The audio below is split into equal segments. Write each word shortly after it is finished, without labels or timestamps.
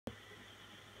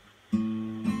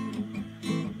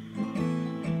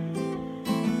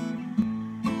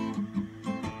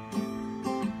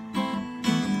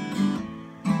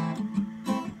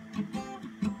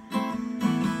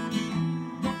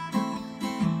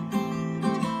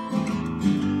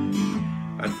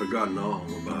forgotten all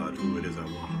about who it is I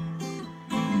was.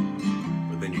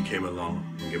 But then you came along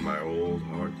and gave my old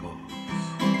heart pause.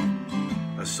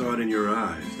 I saw it in your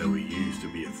eyes that we used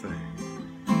to be a thing.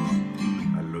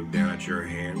 I looked down at your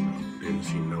hand, didn't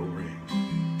see no ring.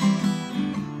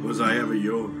 Was I ever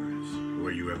yours? Were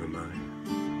you ever mine?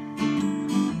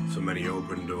 So many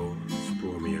open doors,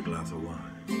 pour me a glass of wine.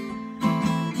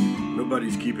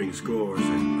 Nobody's keeping scores,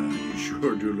 and you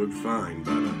sure do look fine,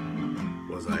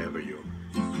 but was I ever yours?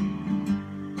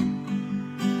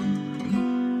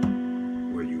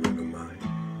 Were you ever mine?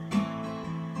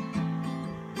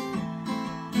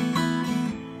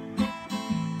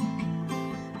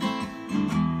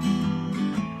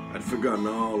 I'd forgotten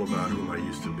all about whom I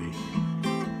used to be.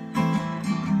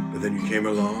 But then you came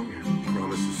along and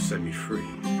promised to set me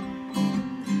free.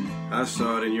 I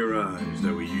saw it in your eyes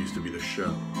that we used to be the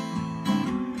show.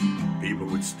 People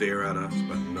would stare at us,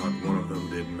 but not one of them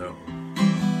did know.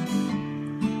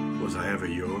 Was I ever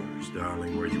yours,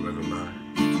 darling? Were you ever mine?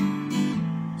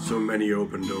 So many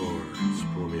open doors,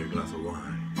 pour me a glass of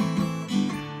wine.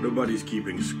 Nobody's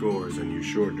keeping scores, and you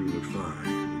sure do look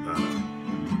fine. But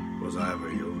was I ever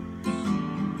yours?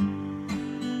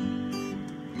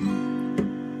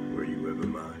 Were you ever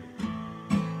mine?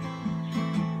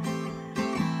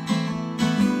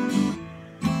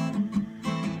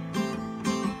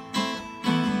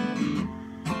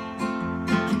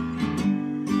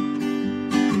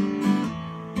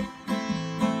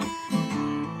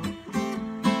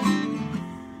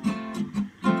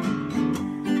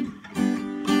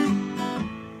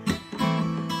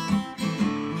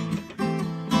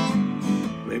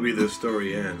 Maybe this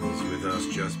story ends with us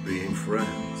just being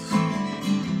friends.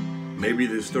 Maybe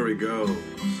this story goes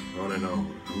on and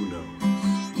on, who knows?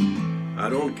 I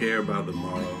don't care about the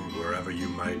morrow, wherever you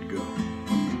might go.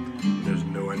 There's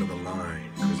no end of the line,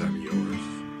 'cause I'm yours.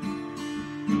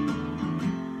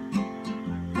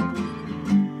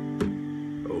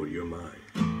 Oh, you're mine.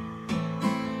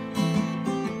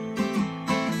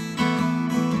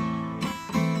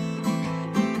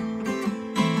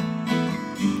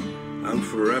 I'm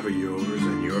forever yours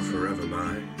and you're forever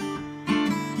mine.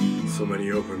 So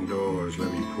many open doors,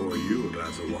 let me pour you a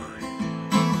glass of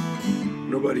wine.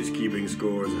 Nobody's keeping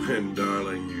scores, and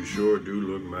darling, you sure do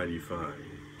look mighty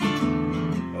fine.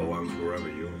 Oh, I'm forever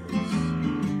yours,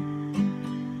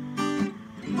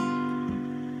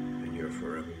 and you're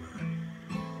forever mine.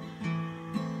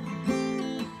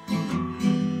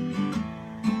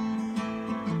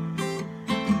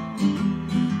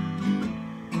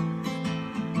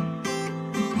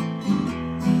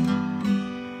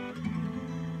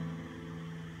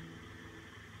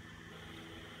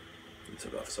 It's a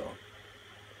rough song.